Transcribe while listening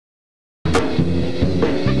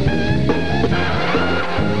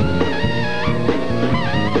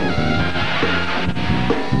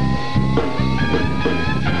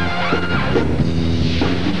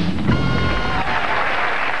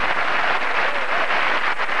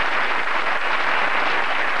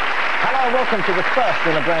welcome to the first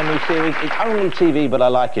in a brand new series. It's only TV, but I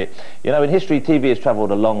like it. You know, in history, TV has travelled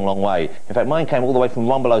a long, long way. In fact, mine came all the way from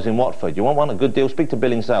Rumbelows in Watford. You want one? A good deal? Speak to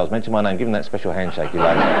Bill in sales. Mention my name. Give him that special handshake you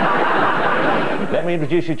like. Let me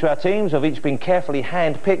introduce you to our teams, who have each been carefully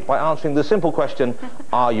hand-picked by answering the simple question,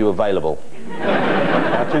 are you available?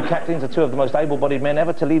 Our two captains are two of the most able-bodied men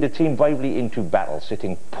ever to lead a team bravely into battle.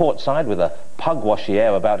 Sitting portside with a pugwashy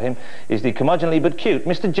air about him is the curmudgeonly but cute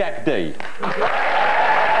Mr. Jack Dee.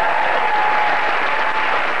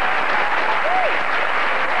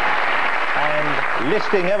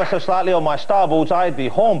 Listing ever so slightly on my starboard side, the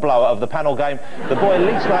hornblower of the panel game, the boy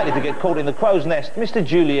least likely to get caught in the crow's nest, Mr.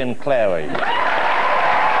 Julian Clary.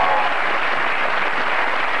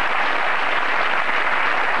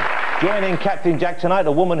 Joining Captain Jack tonight,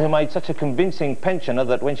 a woman who made such a convincing pensioner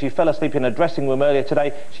that when she fell asleep in a dressing room earlier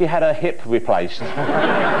today, she had her hip replaced. Please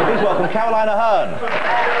welcome Caroline Aherne.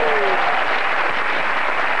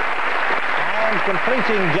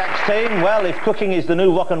 Completing Jack's team, well, if cooking is the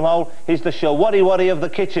new rock and roll, he's the waddy of the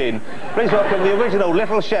kitchen. Please welcome the original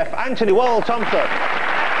little chef, Antony Worrall Thompson.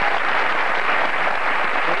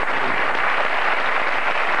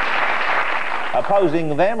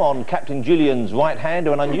 Opposing them on Captain Julian's right hand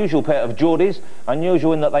are an unusual pair of Geordies,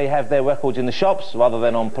 unusual in that they have their records in the shops rather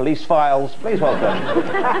than on police files. Please welcome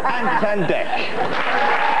Antony.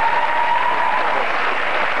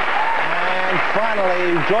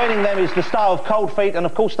 Finally, joining them is the star of Cold Feet and,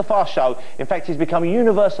 of course, the Fast Show. In fact, he's become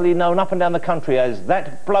universally known up and down the country as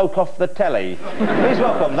that bloke off the telly. Please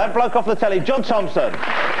welcome that bloke off the telly, John Thomson.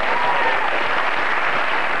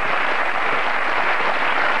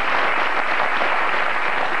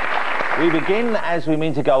 We begin, as we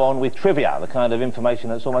mean to go on, with trivia, the kind of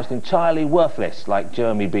information that's almost entirely worthless, like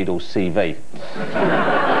Jeremy Beadle's CV.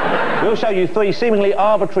 We'll show you three seemingly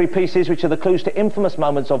arbitrary pieces which are the clues to infamous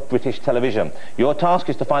moments of British television. Your task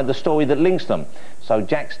is to find the story that links them. So,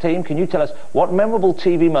 Jack's team, can you tell us what memorable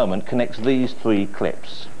TV moment connects these three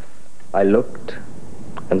clips? I looked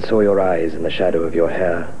and saw your eyes in the shadow of your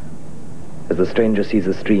hair, as the stranger sees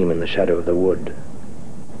a stream in the shadow of the wood.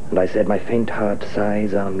 And I said, my faint heart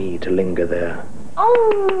sighs are me to linger there.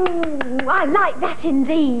 Oh, I like that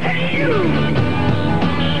indeed.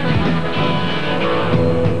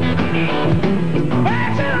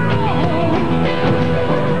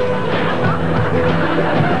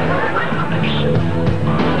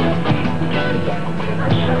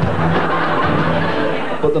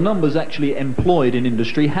 But the numbers actually employed in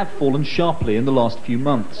industry have fallen sharply in the last few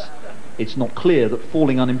months. It's not clear that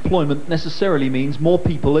falling unemployment necessarily means more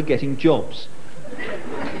people are getting jobs.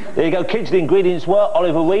 There you go, kids. The ingredients were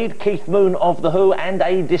Oliver Reed, Keith Moon of The Who, and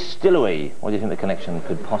a distillery. What do you think the connection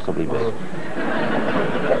could possibly be?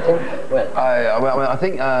 I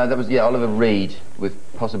think that was, Oliver Reed, with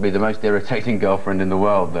possibly the most irritating girlfriend in the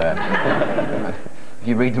world there. If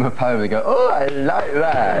you read them a poem, they go, oh, I like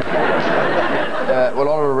that. Well,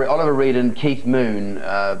 Oliver Reed and Keith Moon,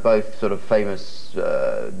 both sort of famous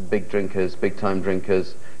big drinkers, big-time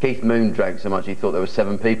drinkers. Keith Moon drank so much he thought there were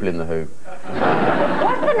 7 people in The Who.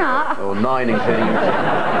 Was there not? Or 9 including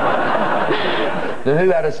himself. The Who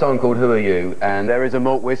had a song called Who Are You? And there is a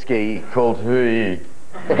malt whiskey called Who Are You?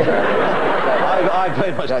 I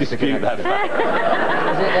very much dispute that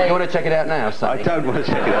fact. You want to check it out now, Sonny? I don't want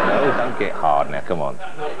to check it out now. Oh, don't get hard now, come on.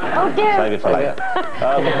 Oh dear. Save it for later.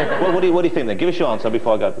 Well, what do you think then? Give us your answer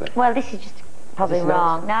before I go to that. Well, this is just probably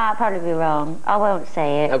wrong. No, I'll probably be wrong. I won't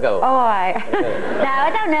say it. Oh, go on. Oh, all right. No, I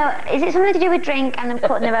don't know. Is it something to do with drink and them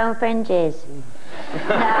cutting their own fringes? No.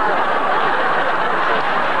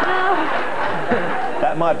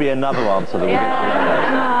 That might be another answer that we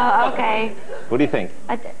Yeah. Oh, okay. What do you think?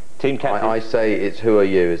 Team captain? I say it's Who Are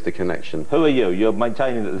You is the connection. Who are you? You're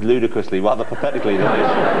maintaining that ludicrously, rather pathetically, that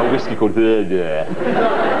there's a whiskey called I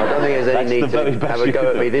don't think there's any need to have a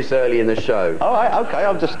go at me this early in the show. All right, okay,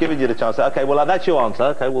 I'm just giving you the chance. Okay, well, that's your answer.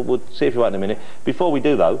 Okay, we'll see if you're right in a minute. Before we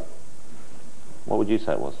do, though, what would you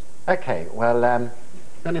say it was? Okay, well,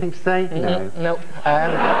 anything to say? No. Nope.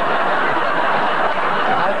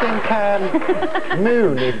 I think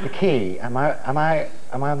Moon is the key. Am I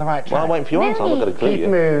on the right track? Well, I'm waiting for your answer. I'm not going to clue Keith you.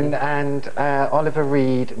 Moon and Oliver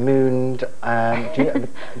Reed mooned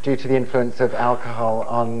due to the influence of alcohol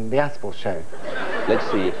on the Aspel show. Let's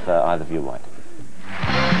see if either of you are right.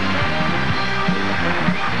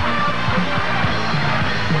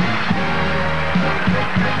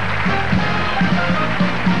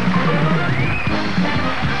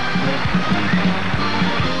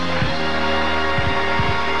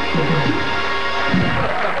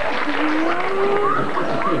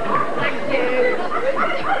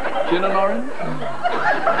 Gin and orange?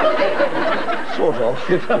 Sort of.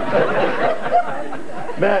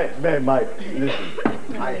 Mate, listen.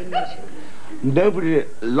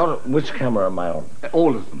 Which camera am I on?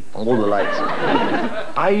 All of them. All the lights.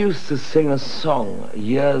 I used to sing a song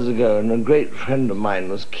years ago, and a great friend of mine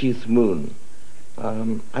was Keith Moon.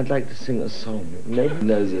 I'd like to sing a song. Nobody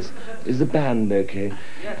knows this. Is the band okay?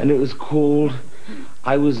 And it was called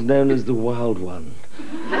I Was Known as the Wild One.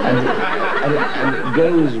 And it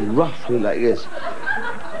goes roughly like this.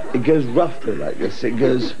 It goes roughly like this. It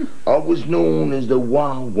goes, I was known as the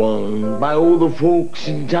wild one by all the folks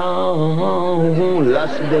in town.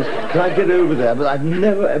 That's this. Can I get over there? But I've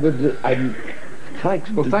never ever...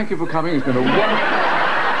 Well, thank you for coming. It's been a wonderful...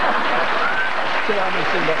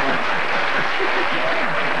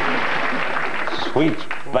 Sweet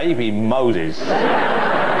baby Moses.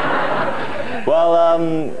 Well,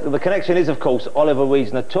 the connection is, of course, Oliver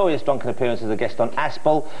Reed's notorious drunken appearance as a guest on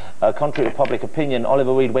Aspel. Contrary to public opinion,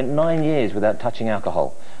 Oliver Reed went 9 years without touching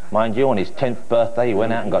alcohol. Mind you, on his 10th birthday, he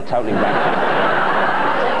went out and got totally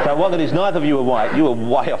wrapped. So one that is, neither of you were right. You were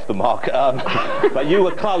way off the mark. But you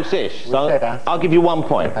were close-ish. So I'll give you 1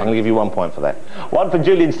 point. I'm going to give you 1 point for that. One for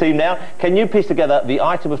Julian's team now. Can you piece together the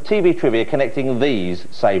item of TV trivia connecting these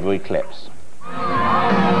savoury clips?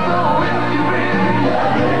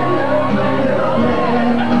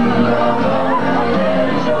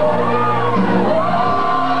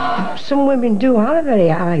 Some women do have a very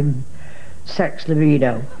high sex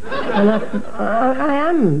libido, and I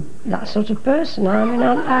am that sort of person. I mean,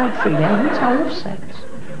 I freely admit I love sex.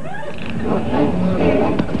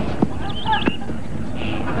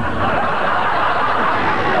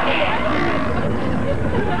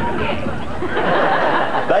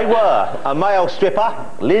 They were a male stripper,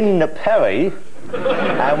 Lynn Perry,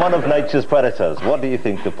 and one of nature's predators. What do you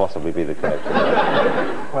think could possibly be the connection?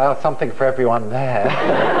 Well, something for everyone there.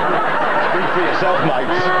 Speak for yourself,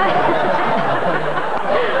 mates.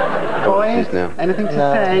 Boys, anything to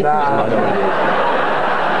say?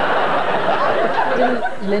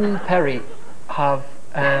 Didn't Lynn Perry have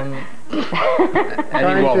Trying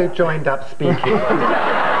to joined up speaking.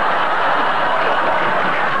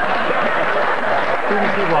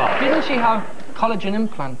 Didn't she have collagen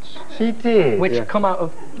implants? She did. Which come out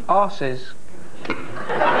of arses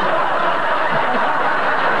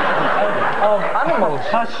of animals.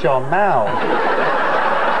 Hush your mouth.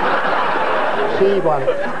 She once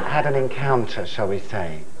had an encounter, shall we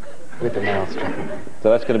say, with a male stripper. So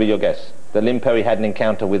that's going to be your guess. That Lynn Perry had an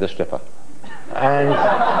encounter with a stripper. And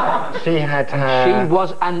she had her... She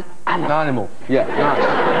was an animal. Yeah. Nice.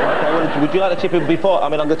 Okay, well, would you like to chip in before? I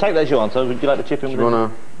mean, I'm going to take that as your answer. Would you like to chip in? Do you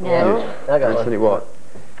want to... No. I got Anthony, what?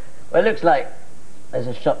 Well, it looks like there's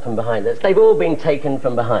a shot from behind. They've all been taken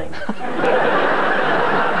from behind.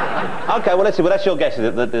 Okay, well, let's see. Well, that's your guess, is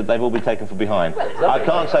it, that they've all been taken from behind? Well, I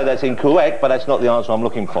can't say that's incorrect, but that's not the answer I'm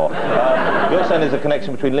looking for. You're saying there's a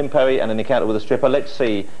connection between Lynn Perry and an encounter with a stripper. Let's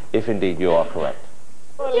see if indeed you are correct.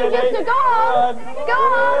 You just go on! Go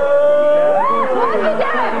on! What have you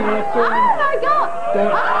done? Oh my God!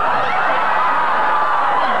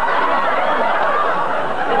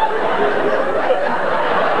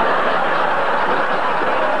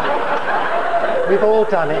 We've all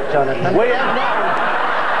done it, Jonathan. We have not.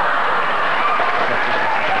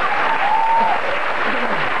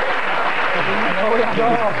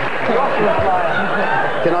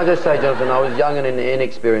 Can I just say, Jonathan, I was young and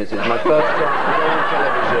inexperienced. It's my first time on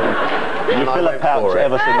television. You fill a pouch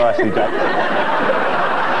ever so nicely, Jack.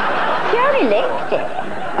 She only licked it.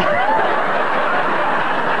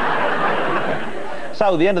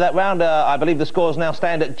 So, the end of that round, I believe the scores now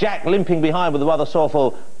stand at Jack limping behind with a rather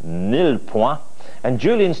sorrowful 0 points, and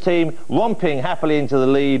Julian's team romping happily into the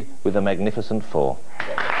lead with a magnificent 4.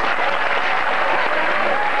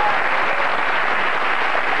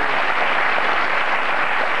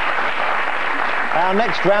 Our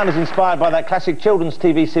next round is inspired by that classic children's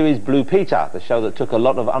TV series Blue Peter, the show that took a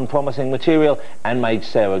lot of unpromising material and made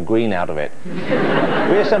Sarah Green out of it.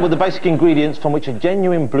 We assembled the basic ingredients from which a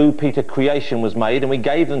genuine Blue Peter creation was made, and we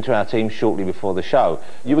gave them to our team shortly before the show.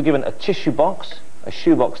 You were given a tissue box, a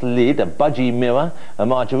shoebox lid, a budgie mirror, a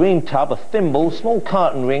margarine tub, a thimble, small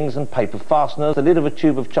carton rings and paper fasteners, the lid of a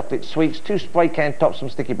tube of chocolate sweets, 2 spray can tops, some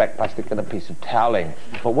sticky back plastic and a piece of toweling.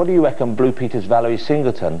 But what do you reckon Blue Peter's Valerie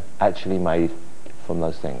Singleton actually made from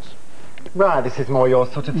those things? Right, this is more your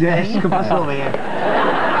sort of thing. Yes, come on over here.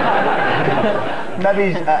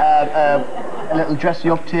 Maybe a little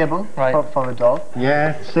dressy-up table for a dog.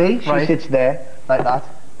 Yes. See, she sits there like that.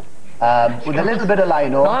 With a little bit of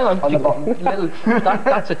lino on the bottom.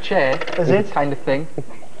 That's a chair. Is it? Kind of thing.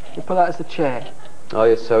 You put that as the chair. Oh,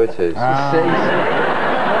 yes, so it is.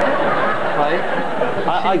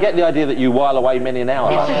 I get the idea that you while away many an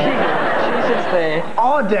hour. She's it's there.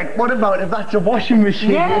 Oh, Dick, what about if that's a washing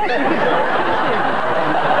machine? Yes, that'd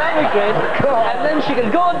be great. And then she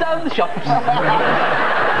could go down the shops and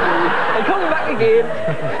come back again.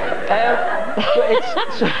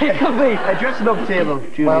 So it could be a dressing-up table,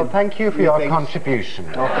 Julian. Well, thank you for your contribution.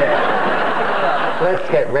 Okay. Let's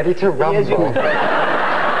get ready to rumble.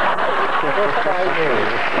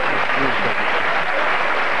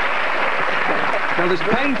 Now there's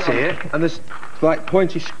paint here, and there's like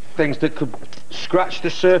pointy things that could scratch the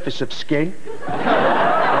surface of skin. Like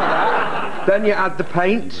that. Then you add the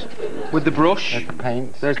paint with the brush. There's the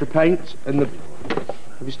paint. There's the paint and the...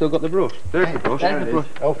 Have you still got the brush? There's the brush. There's the brush.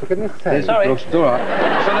 Oh, for goodness sake. There's the brush. All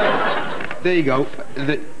right. So there you go.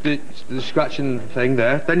 The scratching thing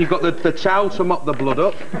there. Then you've got the towel to mop the blood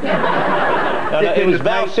up. No, it was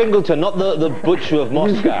Val Singleton, not the butcher of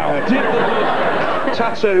Moscow. Dip the blood,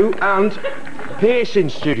 tattoo and piercing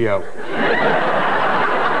studio.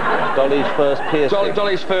 Dolly's first piercing.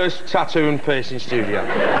 Dolly's first tattoo and piercing studio.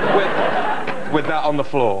 With that on the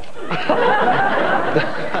floor.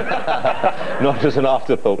 Not as an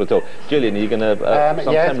afterthought at all. Julian, are you going to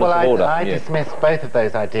some yes, semblance well, of order? I dismissed both of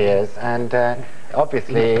those ideas, and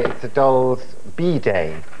obviously it's a doll's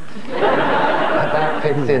B-day. That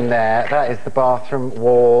fits in there. That is the bathroom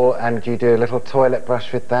wall, and you do a little toilet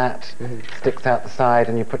brush with that. Sticks out the side,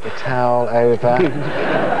 and you put your towel over.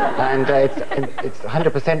 And it's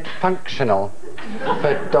 100% functional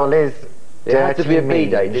for Dolly's. It had to be a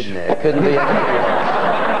B-day, didn't it? It couldn't be.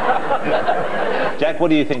 Jack, what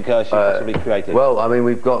do you think she possibly created? Well, I mean,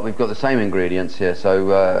 we've got the same ingredients here.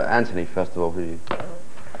 So, Antony, first of all, for you.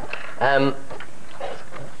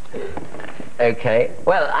 Okay.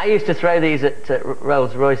 Well, I used to throw these at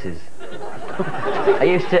Rolls Royces. I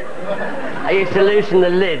used to loosen the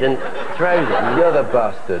lid and throw them. You're the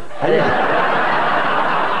bastard.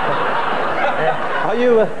 Are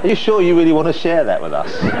you sure you really want to share that with us?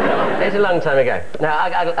 It's a long time ago. No,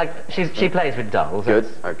 she plays with dolls. Good.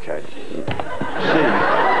 Okay.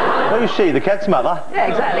 Who's she? The cat's mother? Yeah,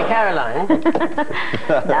 exactly, Caroline.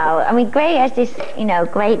 No, I mean, great as this,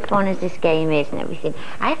 great fun as this game is and everything.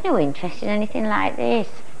 I have no interest in anything like this.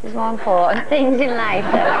 There's more important things in life.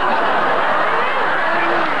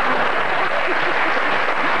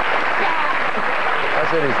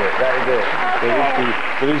 That's it. That is it.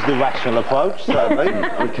 There is the rational approach, certainly.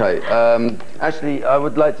 Okay. Actually, I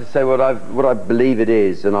would like to say what I believe it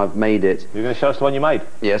is, and I've made it. You're going to show us the one you made?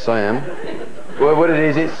 Yes, I am. Well, what it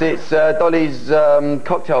is, it's Dolly's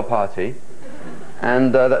cocktail party,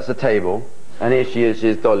 and that's the table. And here she is.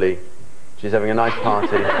 She's Dolly. She's having a nice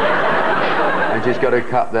party, and she's got a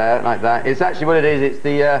cup there like that. It's actually what it is. It's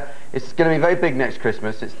the it's going to be very big next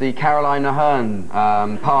Christmas. It's the Caroline Aherne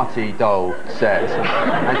party doll set,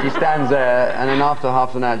 and she stands there, and then after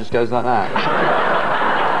half an hour, it just goes like that.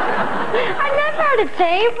 I never had a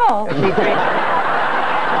table.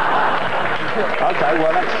 Okay,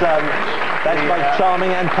 well that's both charming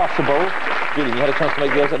and possible. Julian, you had a chance to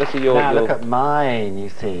make yours. Let's see your. Now look at mine. You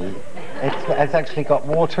see, it's actually got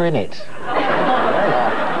water in it.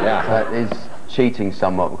 Yeah, that is cheating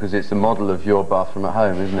somewhat because it's a model of your bathroom at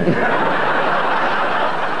home, isn't it?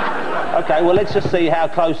 Okay, well let's just see how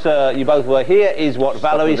close you both were. Here is what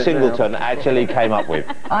Valerie Singleton actually came up with.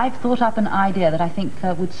 I've thought up an idea that I think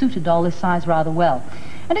would suit a doll this size rather well.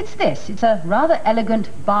 And it's this. It's a rather elegant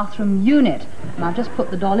bathroom unit. And I've just put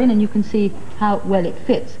the doll in and you can see how well it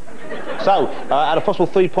fits. So, out of possible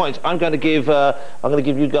 3 points, I'm going to give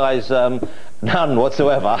you guys none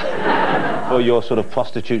whatsoever for your sort of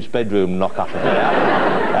prostitute's bedroom knock-up there.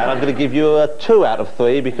 And I'm going to give you a 2 out of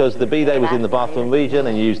 3 because the B-day was in the bathroom region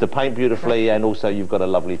and you used the paint beautifully and also you've got a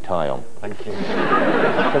lovely tie on. Thank you.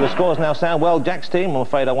 So the scores now sound, well, Jack's team, I'm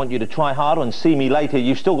afraid I want you to try harder and see me later.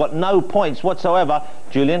 You've still got no points whatsoever.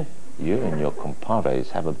 Julian, you and your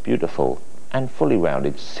compadres have a beautiful and fully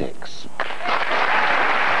rounded 6.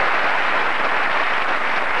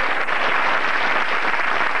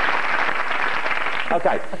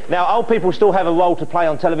 Okay, now old people still have a role to play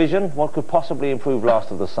on television. What could possibly improve Last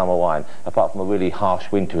of the Summer Wine, apart from a really harsh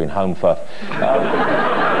winter in Holmfirth?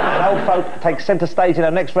 And old folk take centre stage in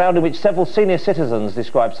our next round, in which several senior citizens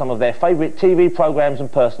describe some of their favourite TV programmes and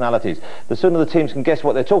personalities. The sooner the teams can guess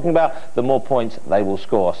what they're talking about, the more points they will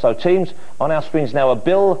score. So teams, on our screens now are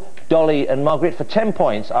Bill, Dolly and Margaret. For 10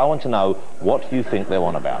 points, I want to know what you think they're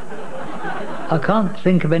on about. I can't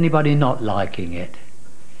think of anybody not liking it.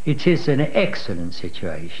 It is an excellent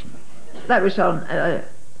situation. That was on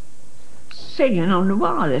singing on the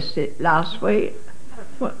wireless last week.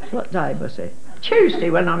 What day was it? Tuesday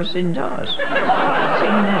when I was indoors.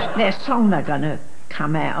 Singing their song they're going to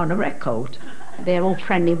come out on a record. They're all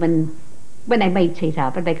friendly when they meet each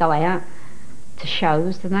other, they go out. to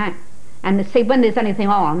shows and that. And see, when there's anything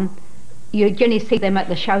on, you generally see them at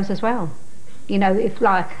the shows as well. You know, if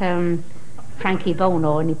like Frankie Vaughan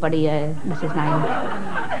or anybody, what's his name?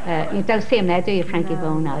 You don't see him there, do you, Frankie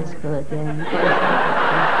Vaughan? No, it's good, yeah.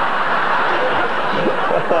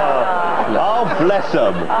 Oh, bless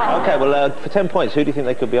them. Okay, well, for 10 points, who do you think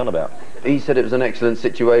they could be on about? He said it was an excellent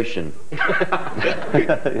situation.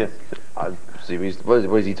 Yes.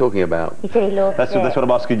 What is he talking about? He said he loved That's what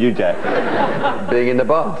I'm asking you, Jack. Being in the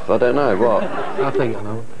bath, I don't know, what? I think I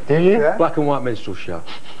know. Do you? Yeah. Black and white minstrel show.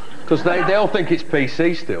 Because they all think it's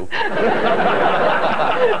PC still.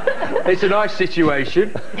 It's a nice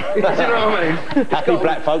situation. You know what I mean? Happy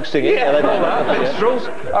black folks singing. Yeah, all that, minstrels.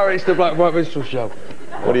 Oh, it's the black and white minstrel show.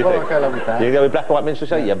 What do you think? I'll go along with that. You go with black and white minstrel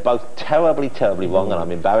show? You're both terribly, terribly wrong, and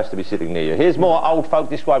I'm embarrassed to be sitting near you. Here's more old folk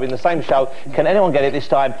describing the same show. Can anyone get it this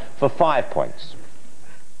time for 5 points?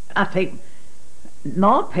 I think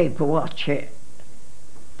more people watch it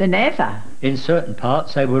than ever. In certain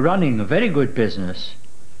parts, they were running a very good business.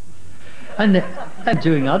 And they're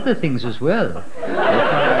doing other things as well.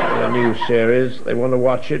 A new series, they want to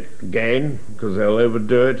watch it again because they'll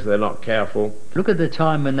overdo it if they're not careful. Look at the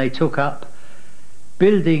time when they took up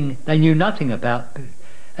building they knew nothing about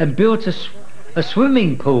and built a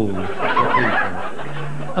swimming pool for people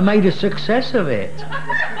and made a success of it.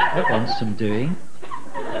 That wants some doing.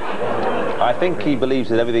 I think he believes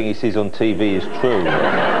that everything he sees on TV is true.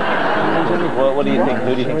 What do you think?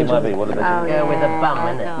 Who do you think it might be? What do they think? Go with a bum,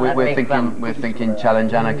 isn't it? We're thinking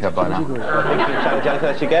Challenge Annika by now. Challenge Annika,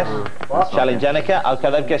 that's your guess? Challenge Annika?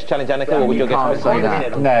 Okay, they've guessed Challenge Annika. What would your guess be? Say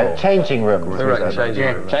that. No, changing rooms.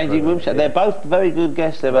 Changing rooms. They're both very good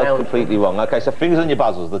guesses. They're both completely wrong. Okay, so fingers on your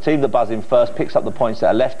buzzers. The team that buzz in first picks up the points that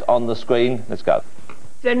are left on the screen. Let's go.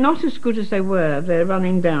 They're not as good as they were. They're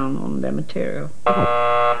running down on their material.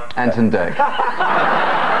 Antony.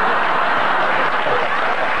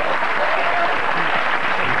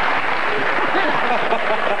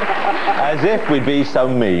 As if we'd be so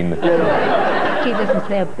mean. She listens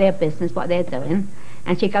to their business, what they're doing,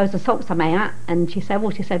 and she goes to sort some out, and she said,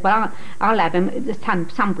 well, I'll have him, there's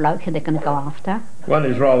some bloke who they're going to go after. One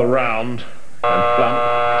is rather round and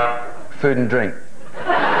plump. Food and drink.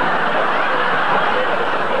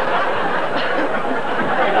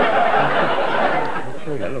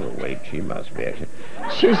 Hell of a week she must be actually.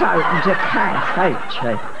 She's opened a cafe, ain't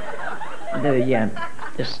she?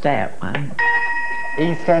 The stout one.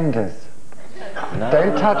 EastEnders. No.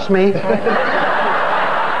 Don't touch me. I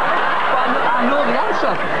know the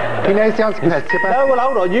answer. He knows the answer. No, well,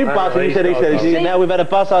 hold on. You buzzed and you said EastEnders. Now we've had a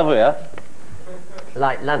buzz over here.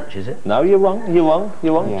 Like lunch, is it? No, you're wrong. You're wrong.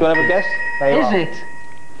 You're wrong. Yeah. Do you want to have a guess? Is it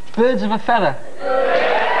Birds of a Feather?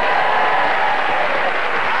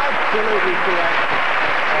 Absolutely correct.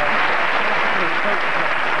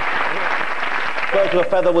 Birds of a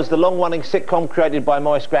Feather was the long-running sitcom created by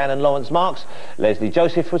Maurice Gran and Lawrence Marks. Leslie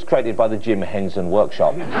Joseph was created by the Jim Henson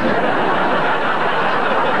Workshop.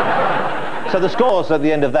 So the scores at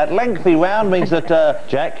the end of that lengthy round means that,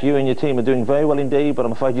 Jack, you and your team are doing very well indeed, but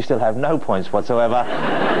I'm afraid you still have no points whatsoever.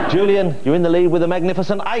 Julian, you're in the lead with a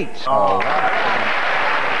magnificent 8. Oh.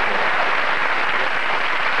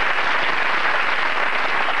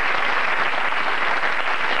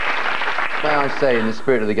 May I say, in the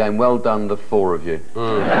spirit of the game, well done, the 4 of you.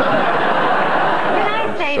 Can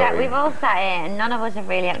I say that we've all sat here and none of us have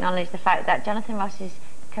really acknowledged the fact that Jonathan Ross's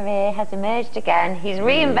career has emerged again. He's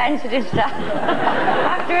reinvented himself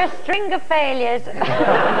after a string of failures.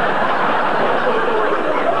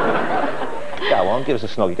 Go on, give us a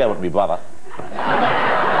snog. You go on to be brother.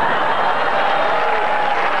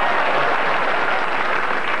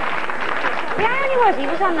 The irony was, he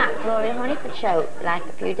was on that Gloria Honeyford show like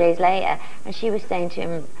a few days later, and she was saying to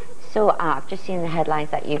him, so I've just seen the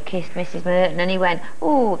headlines that you kissed Mrs. Merton, and he went,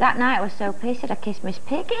 oh, that night I was so pissed I kissed Miss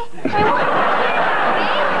Piggy.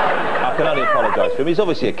 I can only apologise for him. He's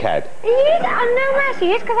obviously a cad. He is, and no mercy,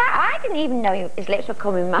 he is, because I didn't even know his lips were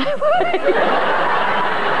coming my way.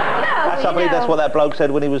 I believe that's what that bloke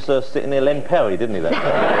said when he was sitting near Len Perry, didn't he? Enough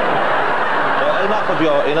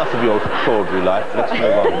of your tawdry life. Let's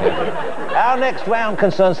move on. Our next round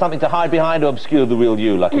concerns something to hide behind to obscure the real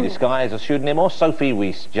you, like a disguise, a pseudonym, or Sophie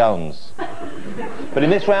Rhys-Jones. But in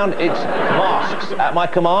this round, it's masks. At my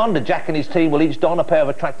command, Jack and his team will each don a pair of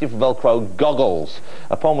attractive Velcro goggles,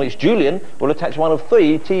 upon which Julian will attach one of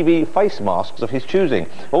 3 TV face masks of his choosing,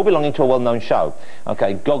 all belonging to a well-known show.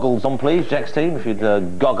 OK, goggles on, please, Jack's team. If you'd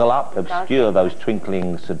goggle up, obscure those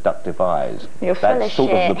twinkling, seductive eyes. You're full That's of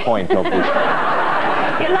sort shit. of the point of this.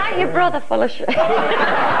 You're like your brother, full of shit.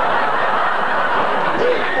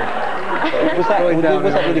 Was that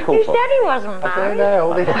really called He for? said he wasn't married. I don't know,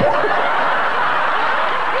 all this...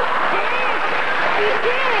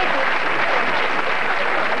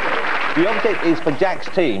 The object is for Jack's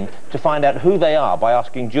team to find out who they are by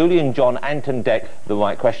asking Julian, John, Ant and Dec the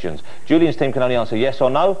right questions. Julian's team can only answer yes or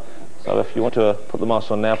no, so if you want to put the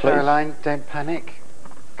mask on now, please. Caroline, don't panic.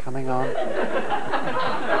 Coming on. Sorry.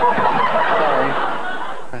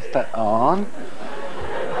 Press that on.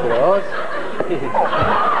 Yours.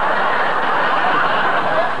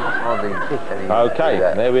 Okay,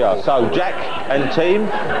 there we are. So, Jack and team,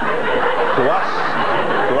 to us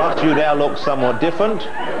you now look somewhat different.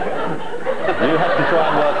 You have to try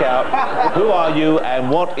and work out who are you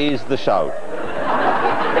and what is the show.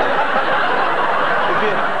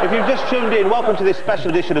 If you've just tuned in, welcome to this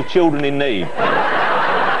special edition of Children in Need.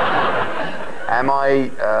 Am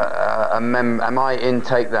I in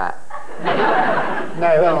Take That? No,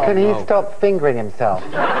 and can he stop fingering himself?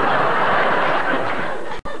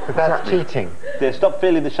 Because that's cheating. Yeah, stop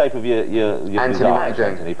feeling the shape of your Antony, what are you doing?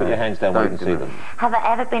 Anthony, put your hands down where you can see them. Have I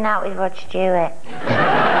ever been out with Rod Stewart?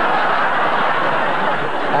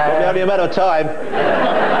 Probably only a matter of time.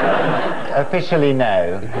 Officially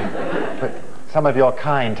no, but some of your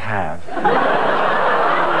kind have.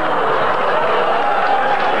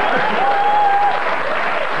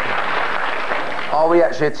 Are we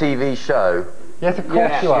actually a TV show? Yes, of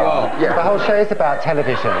course you are. Yeah. The whole show is about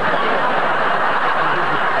television. It's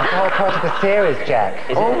the whole part of the series, Jack.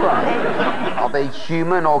 All right. Are they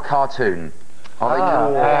human or cartoon? Are they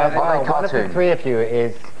cartoon? One of the three of you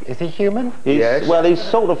is he human? Yes. Well, he's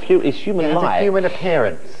sort of he's human-like. He has a human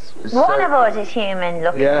appearance. One of us is human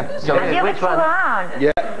looking. Yeah. So the other two aren't.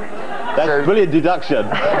 Yeah. That's brilliant deduction.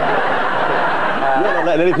 You're not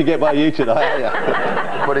letting anything get by you tonight, are you?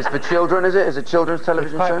 But it's for children, is it? Is it children's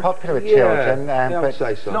television It's show? quite popular with children, I would but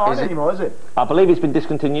say so. Not anymore, is it? I believe it's been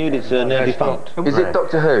discontinued. It's now defunct. Is it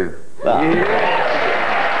Doctor Who?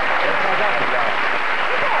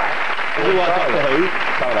 You are Doctor Who.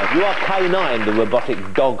 You are K9, the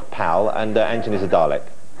robotic dog pal, and Antony's a Dalek.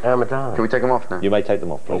 I'm a Dalek. Can we take them off now? You may take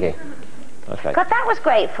them off, please. Okay. Okay. God, that was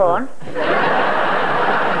great fun.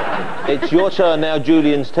 It's your turn now,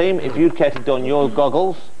 Julian's team. If you'd care to don your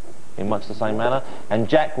goggles in much the same manner, and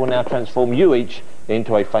Jack will now transform you each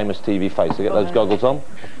into a famous TV face. So get those goggles on.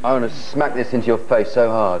 I want to smack this into your face so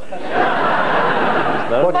hard.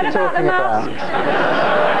 what are you talking about?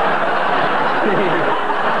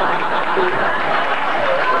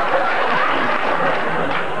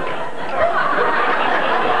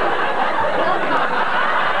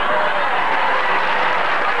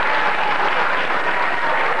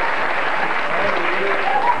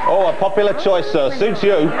 Oh, a popular choice, sir. Suits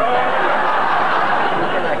you.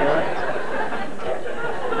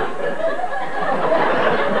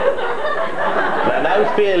 No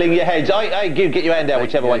feeling your heads. Get your hand down,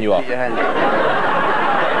 whichever one you are. Get your hand down.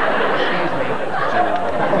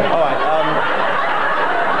 All right.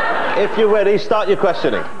 If you're ready, start your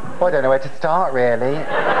questioning. Well, I don't know where to start, really.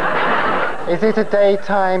 Is it a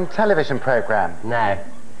daytime television programme? No.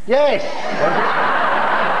 Yes.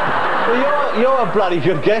 Well, you're a bloody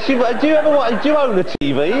good guess. Do you own a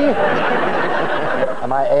TV?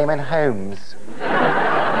 Am I Eamon Holmes?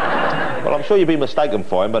 Well, I'm sure you've been mistaken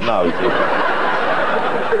for him, but no.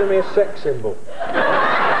 Consider me a sex symbol. Yes.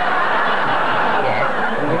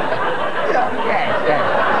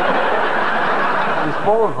 There's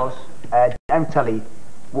four of us, on telly.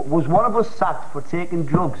 Was one of us sacked for taking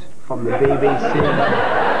drugs from the BBC?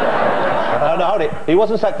 No, hold it. He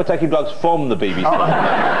wasn't sacked for taking drugs from the BBC.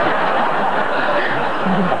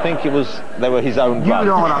 I think they were his own drugs.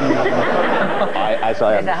 You know what I mean. It's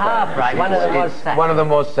a half, right? One of them was sacked. One of them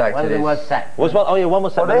was sacked. One of them was sacked. One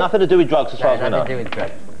was sacked, but nothing to do with drugs as far as we know. Nothing to do with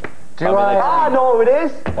drugs. I know who it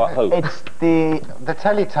is. What, who? It's the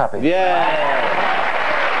Teletubbies. Yeah.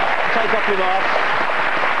 Take off your mask.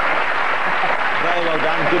 Very well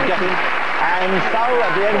done. Good getting. And so,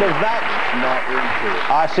 at the end of that,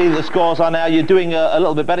 I see the scores are now. You're doing a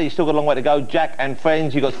little bit better. You've still got a long way to go. Jack and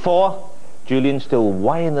friends, you got 4. Julian still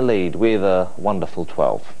way in the lead with a wonderful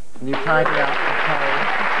 12. Can you tidy up?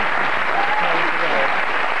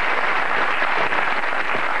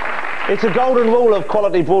 It's a golden rule of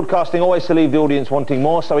quality broadcasting always to leave the audience wanting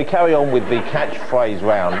more, so we carry on with the catchphrase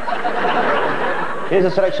round. Here's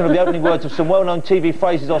a selection of the opening words of some well-known TV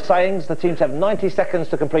phrases or sayings. The teams have 90 seconds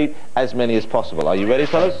to complete as many as possible. Are you ready,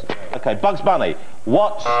 fellas? Okay, Bugs Bunny.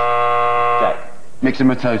 What's... Jack?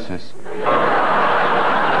 Myxomatosis.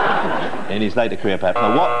 In his later career, perhaps.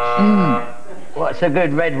 Now, What's a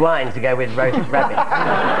good red wine to go with roast rabbit?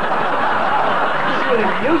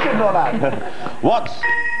 You should know that. What's...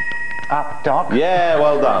 Up, Doc. Yeah,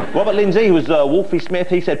 well done. Robert Lindsay, who was Wolfie Smith,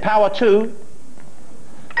 he said power to...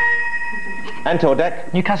 Antor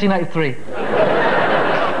Dec. Newcastle United 3.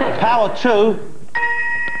 Power to...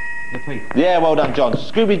 Yeah, well done, John.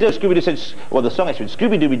 Scooby-Doo. Scooby-Doo said, well, the song actually,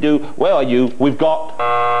 Scooby-Dooby-Doo, where are you? We've got...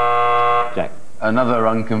 Jack. Another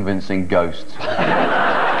unconvincing ghost.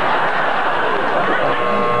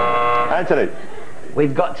 Anthony.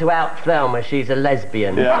 We've got to out Thelma, she's a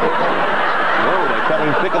lesbian. Yeah. Oh, they're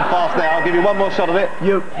coming thick and fast now. I'll give you one more shot of it.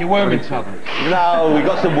 You worm in trouble. No, we've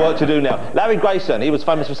got some work to do now. Larry Grayson, he was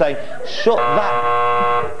famous for saying, shut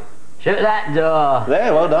that... Shut that door.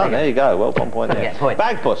 There, well done. There you go. Well, 1 point there. Yeah, point.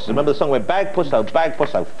 Bagpuss. Remember the song where bagpuss,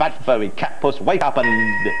 oh fat furry cat puss, wake up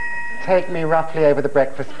and... Take me roughly over the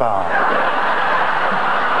breakfast bar.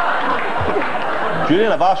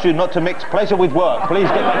 Julian, I've asked you not to mix pleasure with work. Please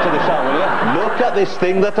get back to the show, will you? Look at this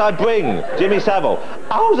thing that I bring. Jimmy Savile.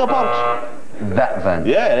 How's about... That van.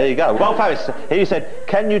 Yeah, there you go. Well, Paris, here you said,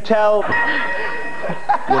 can you tell...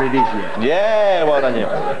 What it is, yeah. Yeah, well done you.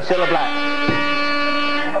 Cilla Black.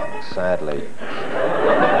 Sadly.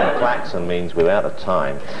 Klaxon means we're out of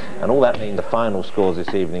time. And all that means the final scores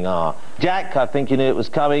this evening are... Jack, I think you knew it was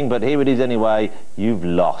coming, but here it is anyway. You've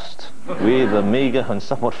lost. With a meagre and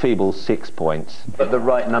somewhat feeble 6 points. But the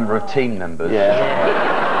right number of team members. Yeah.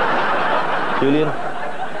 Julian?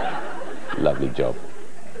 Lovely job.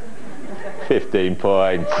 15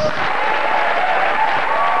 points. Very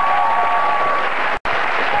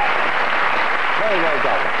well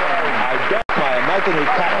done. I guess my imaginary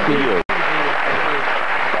cat to you.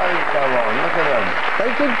 Don't go on, look at them. They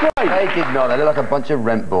did great. They did not, they look like a bunch of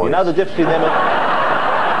rent boys. You know the difference between them and...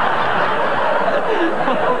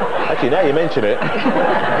 Actually, now you mention it.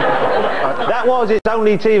 That was its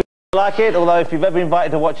only TV like it, although if you've ever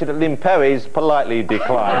invited to watch it at Lynn Perry's, politely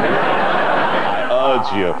decline. I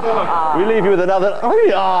urge you. We leave you with another...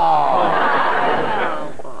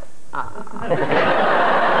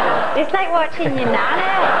 It's like watching your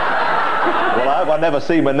nana. Well, I hope I never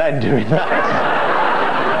see my nan doing that.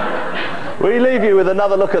 We leave you with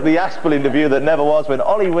another look at the Aspel interview that never was, when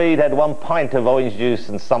Ollie Reed had 1 pint of orange juice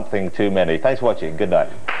and something too many. Thanks for watching. Good night.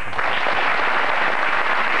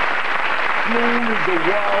 The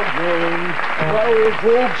wild wind, well,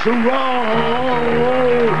 folks around.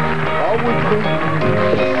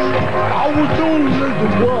 I was doing the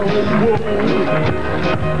wild world.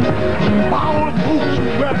 All folks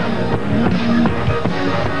around.